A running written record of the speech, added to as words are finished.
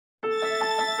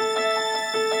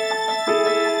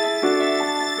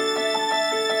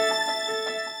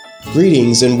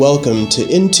Greetings and welcome to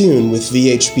In Tune with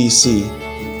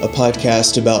VHBC, a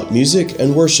podcast about music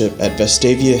and worship at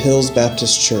Vestavia Hills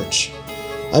Baptist Church.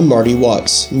 I'm Marty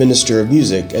Watts, Minister of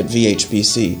Music at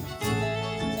VHBC.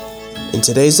 In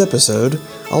today's episode,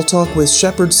 I'll talk with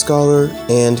Shepherd Scholar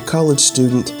and college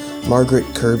student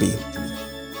Margaret Kirby.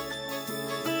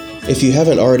 If you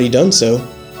haven't already done so,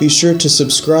 be sure to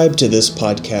subscribe to this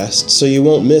podcast so you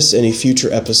won't miss any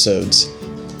future episodes.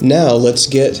 Now let's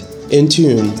get in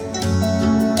tune.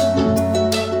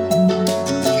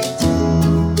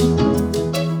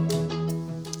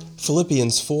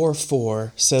 Philippians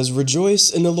 4:4 says, "Rejoice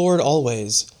in the Lord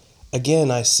always.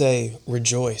 Again I say,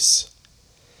 rejoice."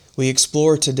 We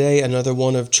explore today another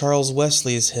one of Charles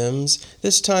Wesley's hymns,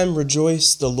 this time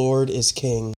Rejoice, the Lord is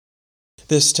King.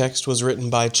 This text was written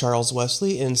by Charles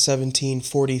Wesley in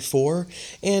 1744,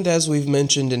 and as we've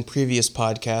mentioned in previous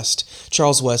podcasts,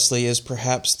 Charles Wesley is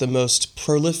perhaps the most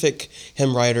prolific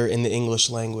hymn writer in the English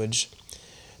language.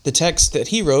 The text that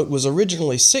he wrote was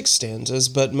originally 6 stanzas,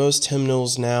 but most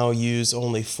hymnals now use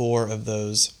only 4 of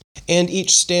those. And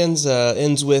each stanza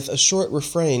ends with a short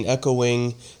refrain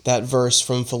echoing that verse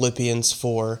from Philippians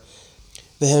 4.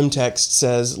 The hymn text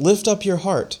says, "Lift up your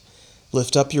heart,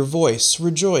 lift up your voice,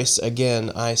 rejoice,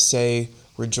 again I say,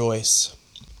 rejoice."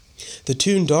 The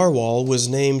tune Darwall was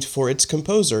named for its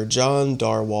composer, John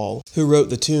Darwall, who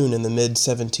wrote the tune in the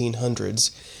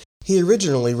mid-1700s. He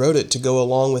originally wrote it to go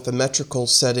along with the metrical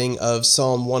setting of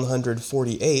Psalm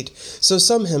 148, so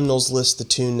some hymnals list the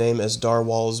tune name as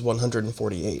Darwall's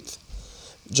 148th.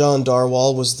 John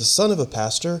Darwall was the son of a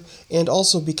pastor and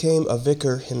also became a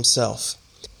vicar himself.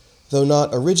 Though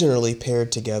not originally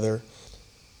paired together,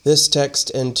 this text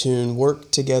and tune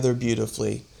work together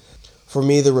beautifully. For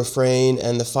me, the refrain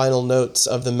and the final notes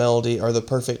of the melody are the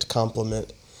perfect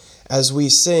complement. As we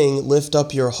sing, "Lift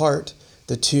up your heart,"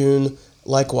 the tune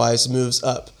likewise moves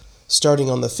up, starting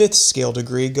on the 5th scale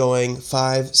degree, going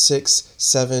 5, 6,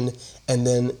 7, and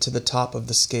then to the top of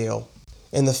the scale.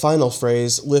 And the final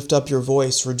phrase, "Lift up your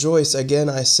voice, rejoice, again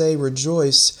I say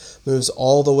rejoice," moves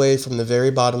all the way from the very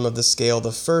bottom of the scale,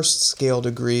 the 1st scale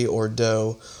degree or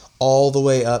do, all the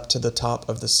way up to the top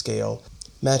of the scale,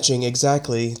 matching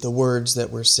exactly the words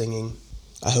that we're singing.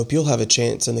 I hope you'll have a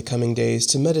chance in the coming days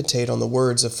to meditate on the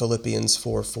words of Philippians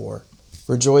 4:4.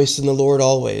 Rejoice in the Lord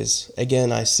always.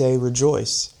 Again I say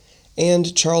rejoice.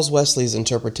 And Charles Wesley's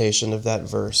interpretation of that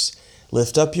verse,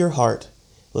 "Lift up your heart,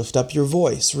 lift up your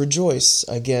voice, rejoice.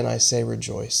 Again I say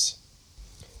rejoice."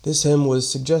 This hymn was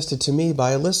suggested to me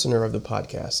by a listener of the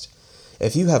podcast.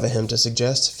 If you have a hymn to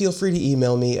suggest, feel free to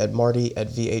email me at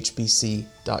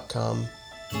marty@vhbc.com.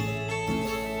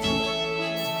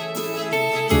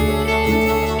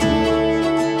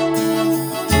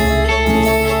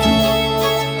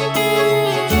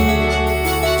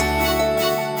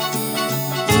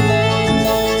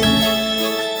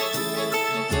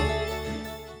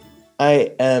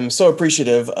 I am so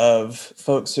appreciative of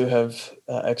folks who have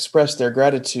expressed their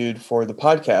gratitude for the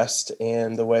podcast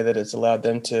and the way that it's allowed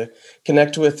them to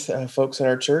connect with folks in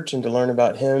our church and to learn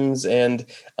about hymns. And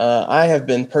I have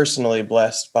been personally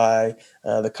blessed by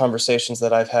the conversations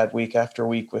that I've had week after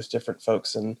week with different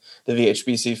folks in the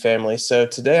VHBC family. So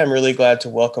today I'm really glad to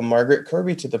welcome Margaret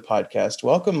Kirby to the podcast.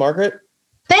 Welcome, Margaret.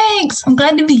 Thanks. I'm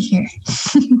glad to be here.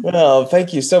 Well,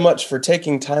 thank you so much for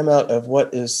taking time out of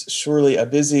what is surely a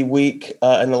busy week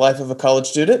in the life of a college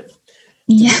student.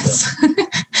 Yes.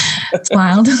 It's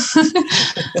wild.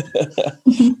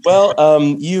 Well,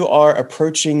 you are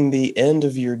approaching the end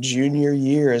of your junior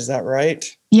year. Is that right?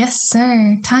 Yes,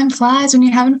 sir. Time flies when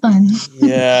you're having fun.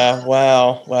 Yeah.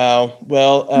 Wow.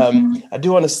 Well, I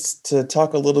do want us to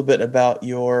talk a little bit about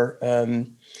your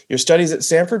studies at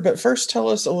Samford, but first tell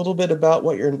us a little bit about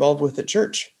what you're involved with at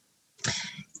church.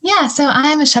 Yeah, so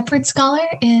I'm a shepherd scholar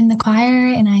in the choir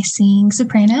and I sing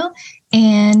soprano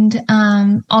and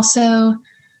also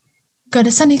go to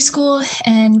Sunday school.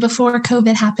 And before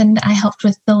COVID happened, I helped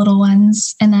with the little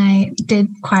ones and I did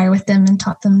choir with them and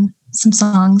taught them some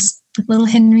songs with little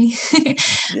Henry.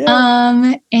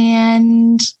 Yeah.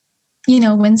 And,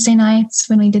 Wednesday nights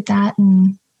when we did that.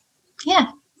 And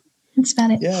yeah. That's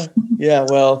about it. Yeah.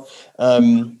 Well,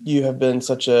 you have been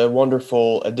such a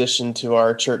wonderful addition to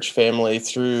our church family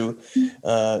through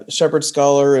Shepherd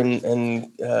Scholar and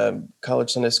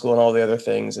College Sunday School and all the other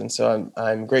things. And so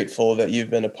I'm grateful that you've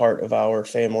been a part of our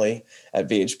family at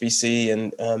VHBC,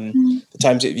 and the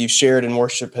times that you've shared in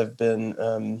worship have been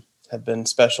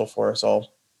special for us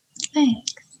all.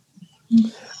 Thanks.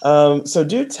 So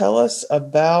do tell us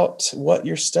about what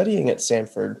you're studying at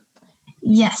Samford.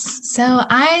 Yes. So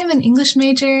I'm an English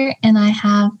major and I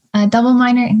have a double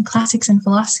minor in classics and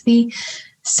philosophy.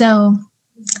 So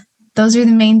those are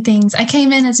the main things. I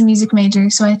came in as a music major,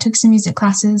 so I took some music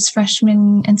classes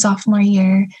freshman and sophomore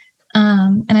year.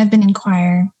 And I've been in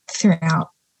choir throughout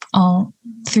all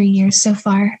 3 years so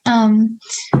far.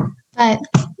 But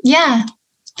yeah.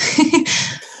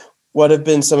 What have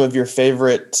been some of your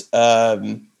favorite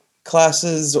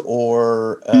classes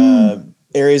or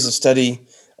areas of study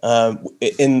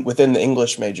within the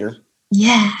English major?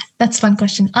 Yeah, that's a fun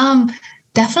question.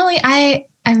 Definitely, I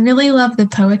really love the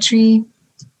poetry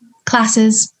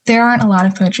classes. There aren't a lot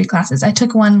of poetry classes. I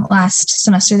took one last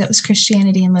semester that was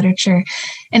Christianity and literature,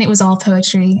 and it was all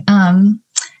poetry.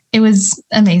 It was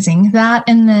amazing. That,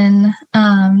 and then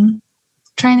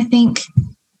trying to think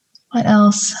what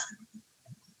else.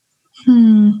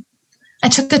 I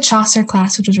took a Chaucer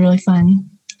class, which was really fun.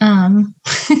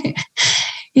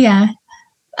 Yeah,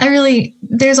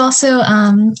 there's also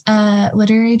a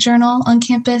literary journal on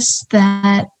campus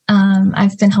that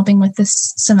I've been helping with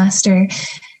this semester,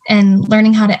 and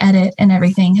learning how to edit and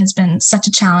everything has been such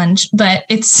a challenge, but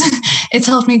it's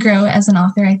helped me grow as an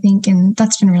author, I think. And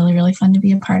that's been really, really fun to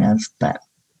be a part of, but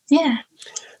yeah.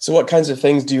 So what kinds of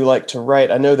things do you like to write?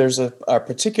 I know there's a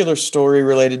particular story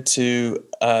related to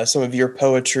some of your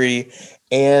poetry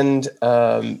and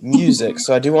music.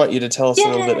 So I do want you to tell us a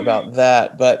little bit about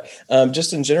that. But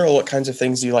just in general, what kinds of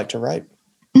things do you like to write?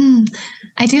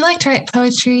 I do like to write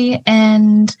poetry,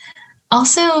 and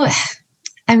also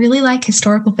I really like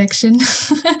historical fiction.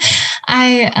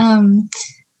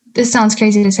 This sounds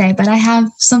crazy to say, but I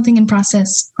have something in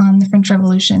process on the French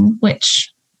Revolution, which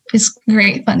is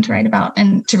great fun to write about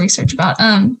and to research about.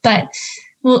 But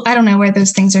well, I don't know where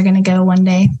those things are going to go one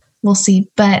day. We'll see.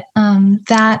 But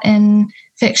that and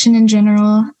fiction in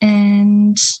general,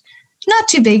 and not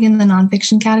too big in the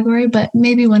nonfiction category, but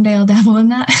maybe one day I'll dabble in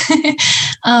that.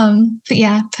 But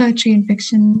yeah, poetry and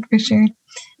fiction for sure.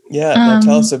 Yeah. Now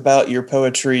tell us about your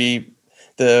poetry,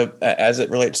 as it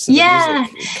relates to the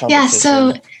music competition. Yeah.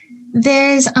 So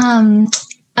there's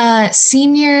a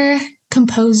senior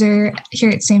composer here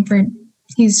at Samford.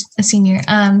 He's a senior.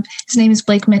 His name is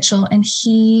Blake Mitchell, and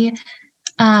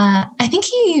I think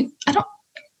he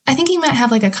might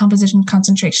have like a composition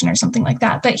concentration or something like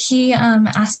that. But he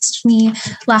asked me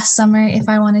last summer if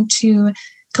I wanted to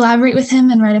collaborate with him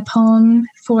and write a poem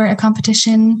for a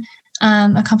competition,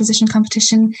 a composition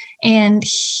competition. And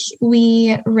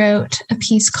we wrote a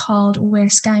piece called Where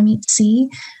Sky Meets Sea.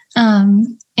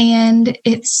 And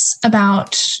it's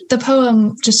about, the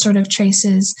poem just sort of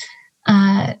traces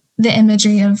the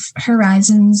imagery of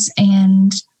horizons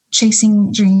and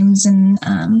chasing dreams, and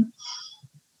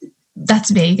that's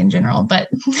vague in general, but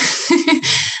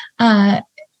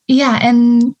yeah,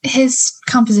 and his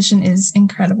composition is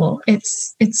incredible.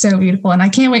 It's so beautiful, and I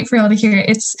can't wait for y'all to hear it.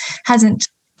 It hasn't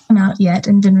come out yet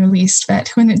and been released, but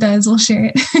when it does, we'll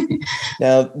share it.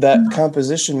 Now, that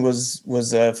composition was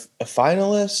a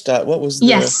finalist? What was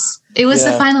Yes, it was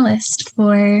a finalist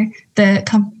for the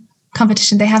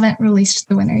competition. They haven't released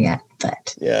the winner yet,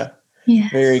 but yeah,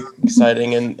 very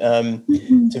exciting. And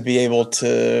to be able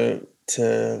to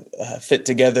fit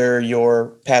together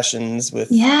your passions with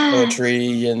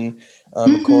poetry and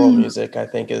choral music, I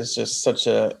think is just such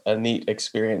a neat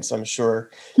experience. I'm sure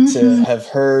to have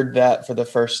heard that for the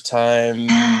first time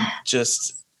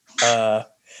just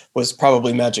was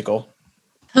probably magical.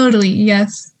 Totally,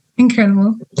 yes.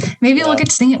 Incredible. Maybe we'll get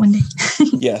to sing it one day.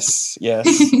 Yes.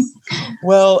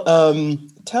 Well,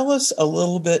 tell us a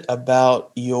little bit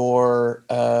about your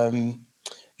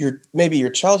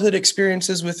childhood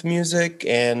experiences with music,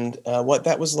 and what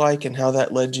that was like, and how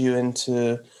that led you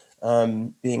into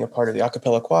being a part of the a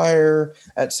cappella choir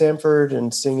at Samford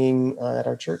and singing at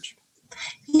our church.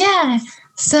 Yeah.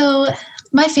 So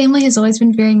my family has always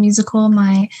been very musical.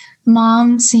 My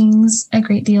mom sings a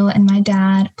great deal, and my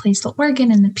dad plays the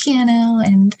organ and the piano.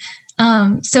 And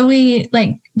so we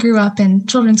grew up in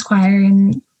children's choir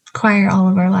and choir all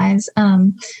of our lives.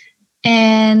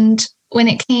 And when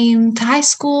it came to high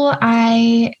school,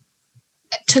 I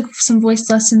took some voice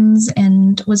lessons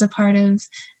and was a part of,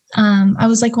 I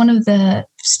was one of the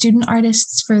student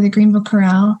artists for the Greenville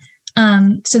Chorale.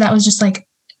 So that was just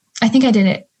I think I did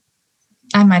it.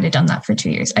 I might have done that for 2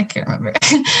 years. I can't remember.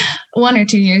 1 or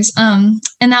 2 years. And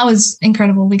that was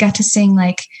incredible. We got to sing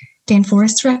Dan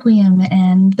Forrest's Requiem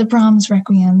and the Brahms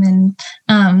Requiem,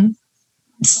 and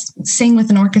sing with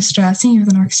an orchestra. Singing with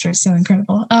an orchestra is so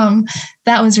incredible.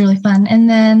 That was really fun. And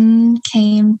then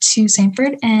came to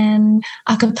Samford, and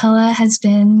a cappella has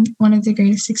been one of the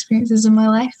greatest experiences of my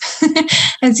life,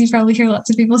 as you probably hear lots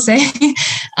of people say.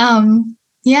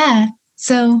 Yeah.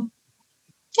 So,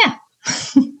 yeah.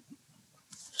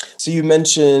 So you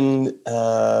mentioned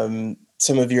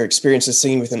some of your experiences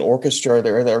singing with an orchestra.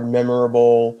 Are there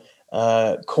memorable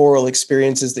choral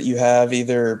experiences that you have,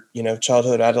 either,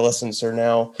 childhood, adolescence, or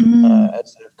now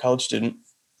as a college student?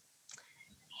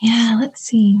 Yeah, let's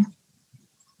see.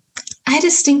 I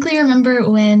distinctly remember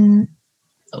when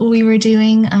we were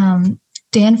doing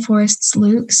Dan Forrest's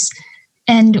Luke's,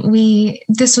 and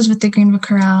this was with the Greenville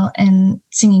Chorale and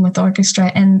singing with the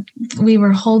orchestra, and we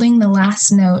were holding the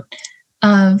last note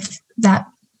of that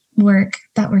work.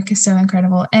 That work is so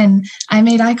incredible. And I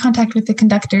made eye contact with the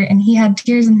conductor, and he had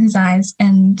tears in his eyes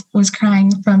and was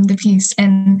crying from the piece.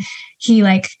 And he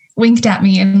winked at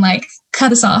me and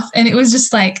cut us off. And it was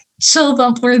just chill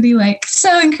bump worthy,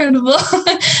 so incredible.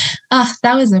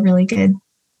 That was a really good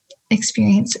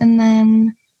experience. And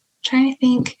then trying to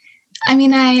think,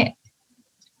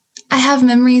 I have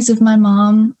memories of my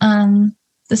mom.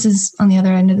 This is on the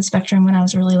other end of the spectrum when I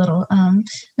was really little.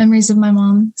 Memories of my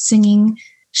mom singing.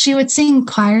 She would sing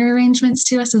choir arrangements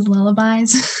to us as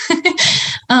lullabies.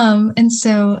 And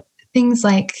so things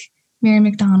like Mary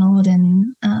McDonald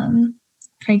and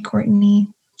Craig Courtney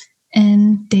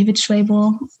and David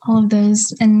Schwabel, all of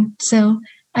those. And so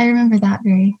I remember that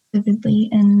very vividly.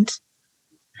 And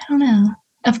I don't know,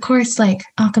 of course, a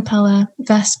cappella,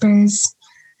 Vespers.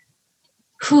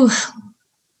 Whew,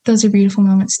 those are beautiful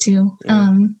moments too.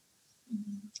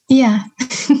 Yeah.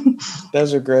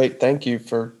 Those are great. Thank you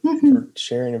for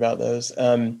sharing about those.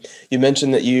 You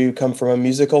mentioned that you come from a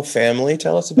musical family.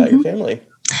 Tell us about your family.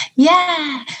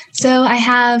 Yeah. So I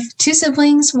have two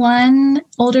siblings, one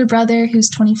older brother who's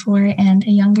 24 and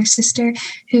a younger sister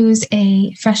who's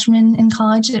a freshman in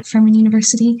college at Furman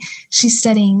University. She's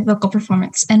studying vocal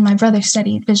performance, and my brother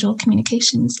studied visual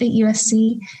communications at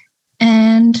USC.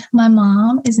 And my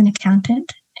mom is an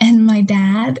accountant, and my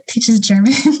dad teaches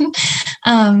German.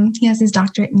 He has his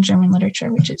doctorate in German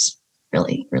literature, which is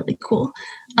really, really cool.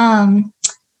 And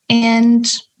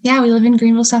yeah, we live in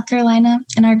Greenville, South Carolina,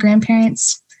 and our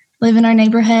grandparents live in our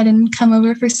neighborhood and come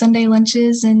over for Sunday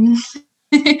lunches, and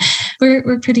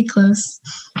we're pretty close.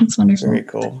 It's wonderful. Very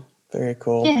cool. Very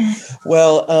cool. Yeah.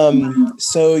 Well,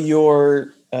 so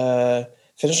you're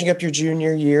finishing up your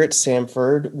junior year at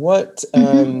Samford. What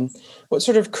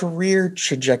sort of career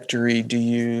trajectory do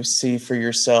you see for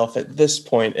yourself at this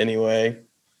point, anyway?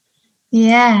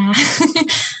 Yeah.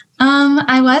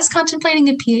 I was contemplating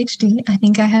a PhD. I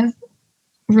think I have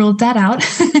ruled that out.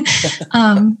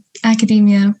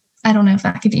 Academia, I don't know if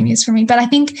academia is for me, but I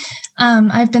think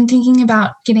I've been thinking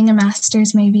about getting a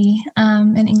master's maybe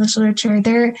in English literature.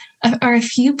 There are a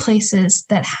few places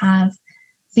that have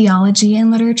theology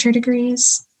and literature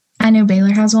degrees. I know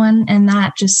Baylor has one, and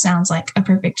that just sounds like a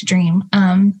perfect dream.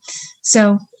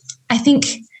 So I think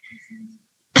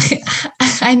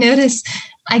I notice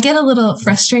I get a little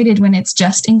frustrated when it's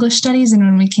just English studies and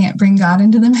when we can't bring God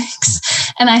into the mix.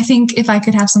 And I think if I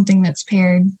could have something that's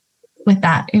paired with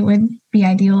that, it would be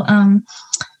ideal. And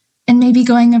maybe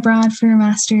going abroad for a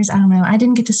master's. I don't know. I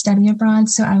didn't get to study abroad,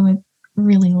 so I would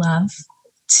really love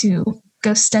to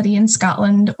go study in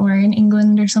Scotland or in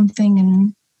England or something,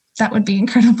 and that would be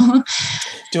incredible.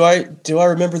 Do I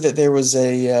remember that there was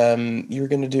you were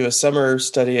going to do a summer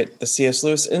study at the C.S.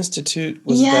 Lewis Institute?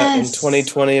 Was that in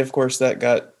 2020? Of course, that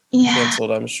got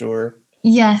canceled, I'm sure.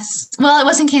 Yes. Well, it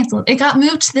wasn't canceled. It got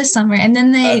moved this summer, and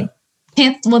then they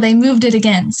they moved it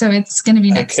again. So it's going to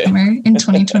be next summer in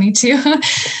 2022.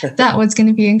 That was going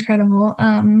to be incredible.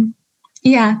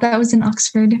 Yeah, that was in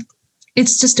Oxford.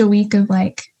 It's just a week of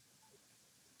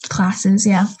classes.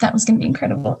 Yeah, that was going to be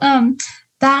incredible.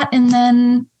 That, and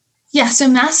then, so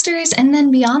master's, and then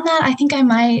beyond that, I think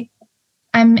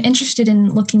I'm interested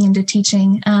in looking into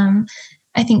teaching.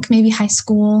 I think maybe high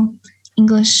school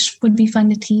English would be fun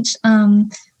to teach.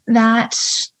 That,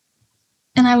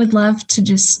 and I would love to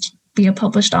just be a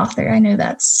published author. I know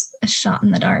that's a shot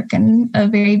in the dark and a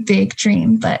very big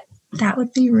dream, but that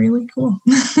would be really cool.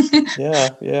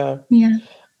 Yeah.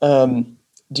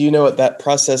 Do you know what that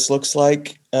process looks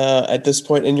like at this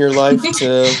point in your life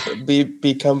to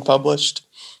become published?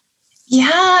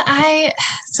 Yeah,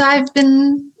 I've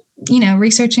been,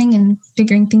 researching and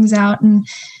figuring things out, and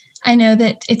I know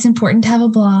that it's important to have a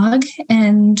blog,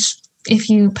 and if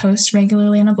you post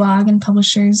regularly on a blog and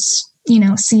publishers,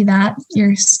 see that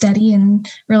you're steady and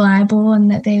reliable and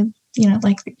that they,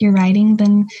 like your writing,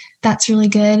 then that's really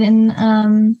good. And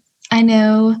I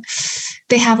know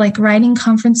they have writing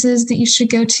conferences that you should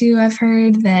go to. I've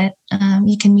heard that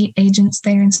you can meet agents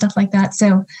there and stuff like that.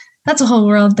 So that's a whole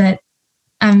world that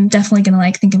I'm definitely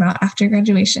going to think about after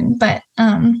graduation. But,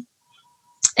 and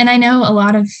I know a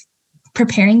lot of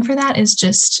preparing for that is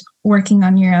just working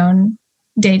on your own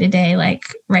day to day,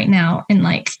 right now. And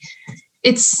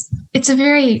it's a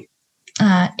very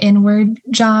inward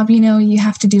job. You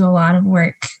have to do a lot of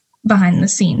work behind the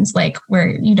scenes, like where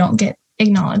you don't get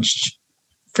acknowledged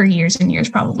for years and years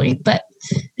probably, but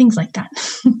things like that.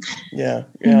 Yeah,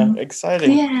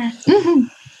 exciting. Yeah. Mm-hmm.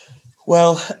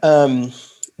 Well,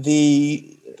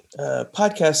 the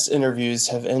podcast interviews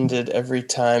have ended every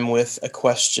time with a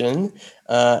question,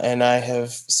 and I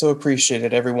have so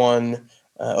appreciated everyone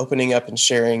opening up and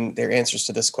sharing their answers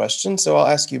to this question. So I'll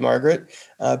ask you, Margaret,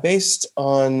 based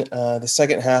on the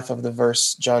second half of the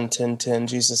verse, John 10:10,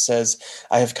 Jesus says,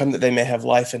 "I have come that they may have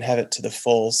life and have it to the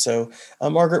full." So,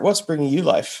 Margaret, what's bringing you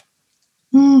life?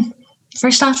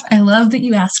 First off, I love that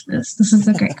you asked this. This is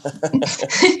a great question.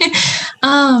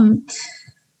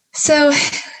 So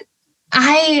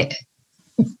I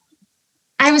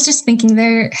was just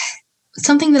thinking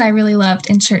something that I really loved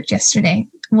in church yesterday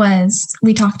was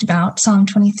we talked about Psalm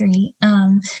 23.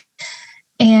 And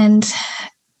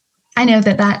I know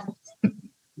that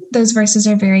those verses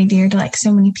are very dear to like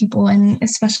so many people and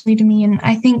especially to me. And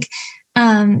I think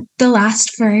the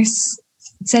last verse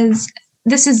says,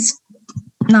 this is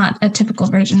not a typical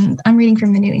version. I'm reading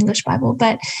from the New English Bible,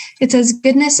 but it says,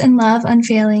 "Goodness and love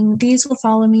unfailing, these will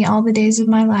follow me all the days of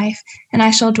my life, and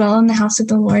I shall dwell in the house of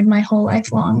the Lord my whole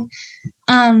life long."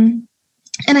 And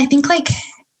I think like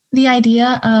the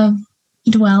idea of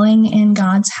dwelling in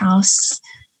God's house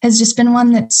has just been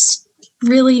one that's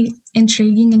really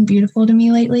intriguing and beautiful to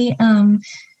me lately.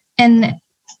 And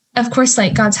of course,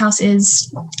 like God's house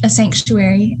is a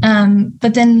sanctuary.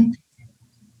 But then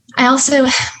I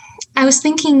was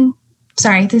thinking,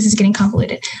 sorry, this is getting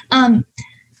convoluted. On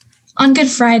Good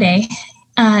Friday,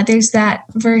 there's that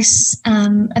verse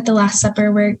at the Last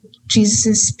Supper where Jesus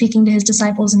is speaking to his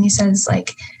disciples and he says,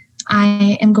 like,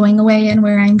 "I am going away and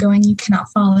where I'm going, you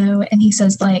cannot follow." And he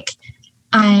says, like,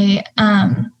 that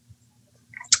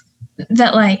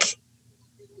like,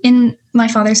 "In my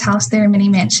Father's house, there are many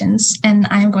mansions and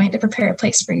I am going to prepare a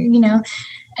place for you,"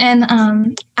 And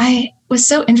I was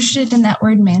so interested in that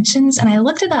word mansions, and I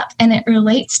looked it up, and it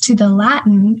relates to the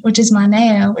Latin, which is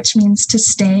maneo, which means to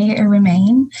stay or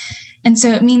remain. And so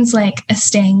it means like a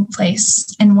staying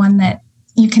place and one that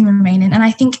you can remain in. And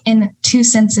I think in two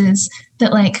senses,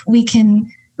 that like we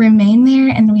can remain there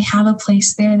and we have a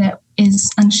place there that is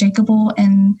unshakable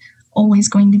and always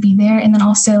going to be there. And then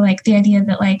also like the idea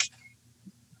that like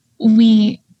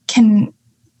we can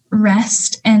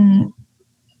rest and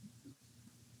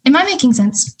am I making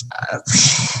sense?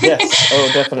 Yes.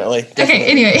 Oh, definitely. Okay.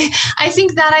 Anyway, I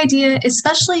think that idea,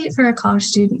 especially for a college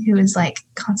student who is like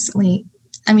constantly,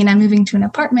 I'm moving to an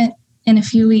apartment in a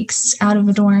few weeks out of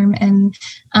a dorm and,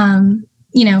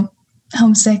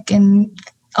 homesick and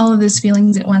all of those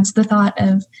feelings at once, the thought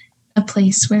of a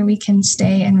place where we can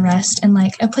stay and rest and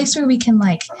like a place where we can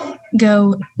like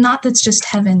go, not that's just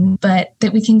heaven, but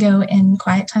that we can go in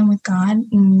quiet time with God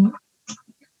and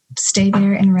stay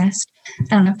there and rest.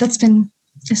 I don't know. That's been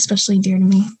especially dear to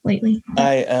me lately.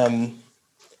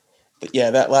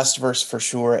 That last verse for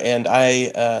sure. And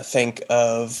I think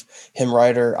of hymn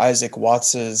writer Isaac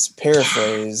Watts's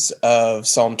paraphrase of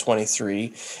Psalm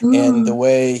 23. Ooh. And the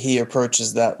way he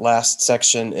approaches that last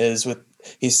section is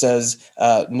he says,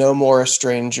 "No more a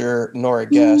stranger nor a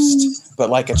guest, but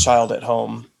like a child at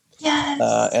home."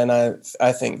 Yes. And I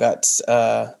think that's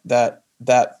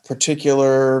that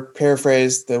particular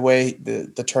paraphrase, the way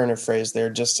the turn of phrase there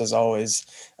just has always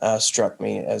struck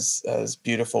me as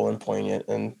beautiful and poignant.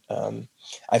 And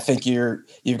I think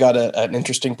you've got an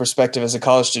interesting perspective as a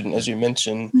college student, as you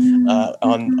mentioned,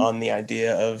 on the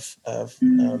idea of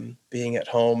being at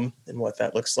home and what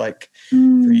that looks like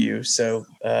for you. So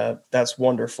that's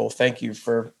wonderful. Thank you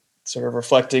for sort of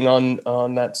reflecting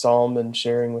on that psalm and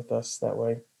sharing with us that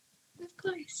way. Of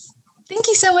course. Thank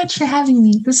you so much for having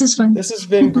me. This is fun. This has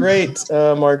been great,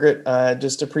 Margaret. I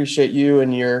just appreciate you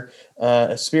and your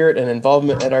spirit and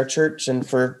involvement at our church and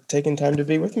for taking time to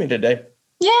be with me today.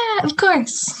 Yeah, of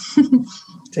course.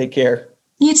 Take care.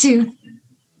 You too.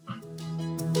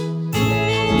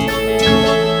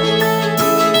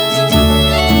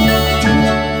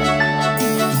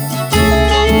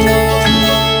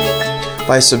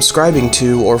 By subscribing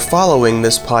to or following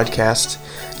this podcast,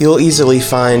 you'll easily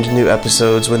find new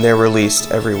episodes when they're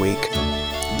released every week.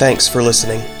 Thanks for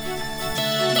listening.